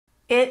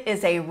It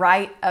is a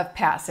rite of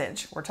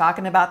passage. We're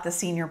talking about the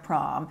senior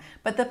prom,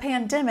 but the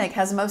pandemic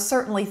has most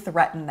certainly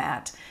threatened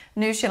that.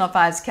 News Channel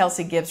 5's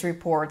Kelsey Gibbs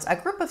reports a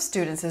group of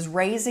students is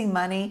raising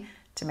money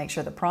to make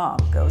sure the prom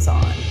goes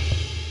on.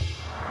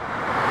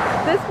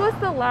 This was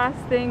the last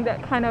thing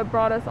that kind of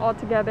brought us all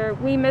together.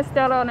 We missed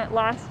out on it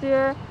last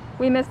year.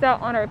 We missed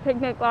out on our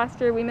picnic last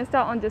year. We missed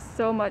out on just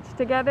so much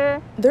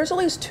together. There's at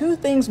least two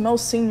things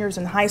most seniors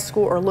in high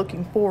school are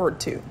looking forward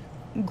to: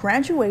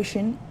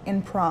 graduation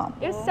and prom.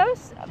 It was so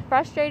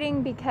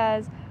frustrating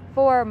because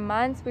for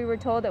months we were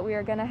told that we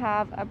were going to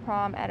have a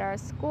prom at our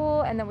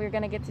school and that we were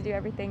going to get to do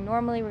everything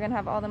normally. We're going to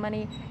have all the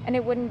money and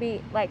it wouldn't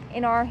be like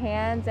in our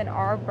hands and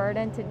our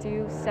burden to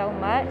do so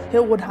much.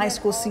 Hillwood High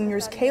School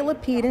seniors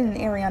Kayla Peden and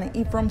Ariana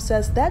Ephraim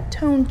says that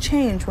tone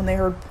changed when they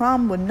heard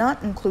prom would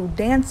not include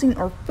dancing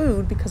or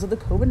food because of the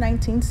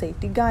COVID-19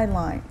 safety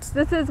guidelines.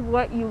 This is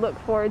what you look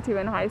forward to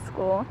in high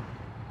school.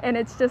 And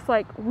it's just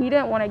like, we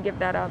didn't want to give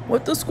that up.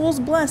 With the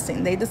school's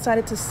blessing, they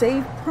decided to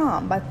save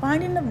prom by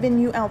finding a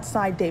venue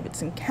outside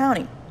Davidson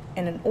County.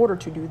 And in order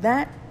to do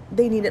that,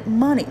 they needed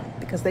money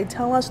because they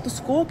tell us the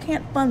school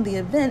can't fund the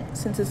event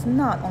since it's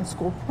not on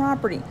school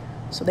property.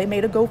 So they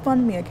made a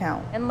GoFundMe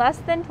account. In less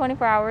than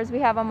 24 hours, we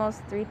have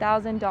almost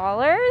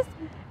 $3,000.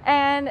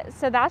 And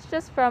so that's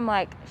just from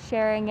like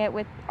sharing it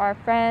with our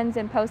friends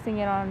and posting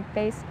it on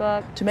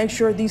Facebook. To make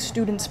sure these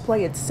students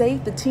play it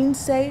safe, the teens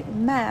say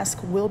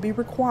masks will be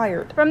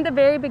required. From the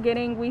very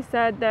beginning, we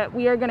said that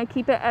we are going to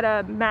keep it at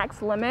a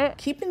max limit.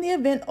 Keeping the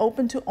event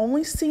open to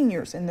only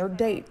seniors and their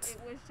dates.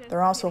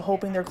 They're also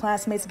hoping their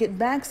classmates get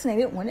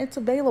vaccinated when it's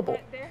available.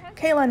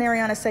 Kayla and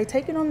Ariana say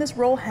taking on this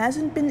role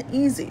hasn't been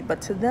easy,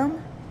 but to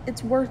them,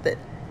 it's worth it.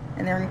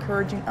 And they're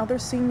encouraging other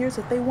seniors,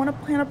 if they want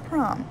to plan a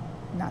prom,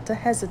 not to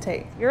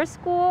hesitate. Your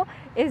school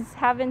is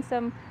having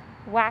some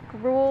whack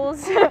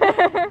rules.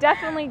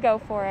 Definitely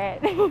go for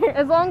it.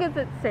 As long as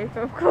it's safe,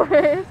 of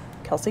course.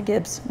 Kelsey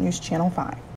Gibbs, News Channel 5.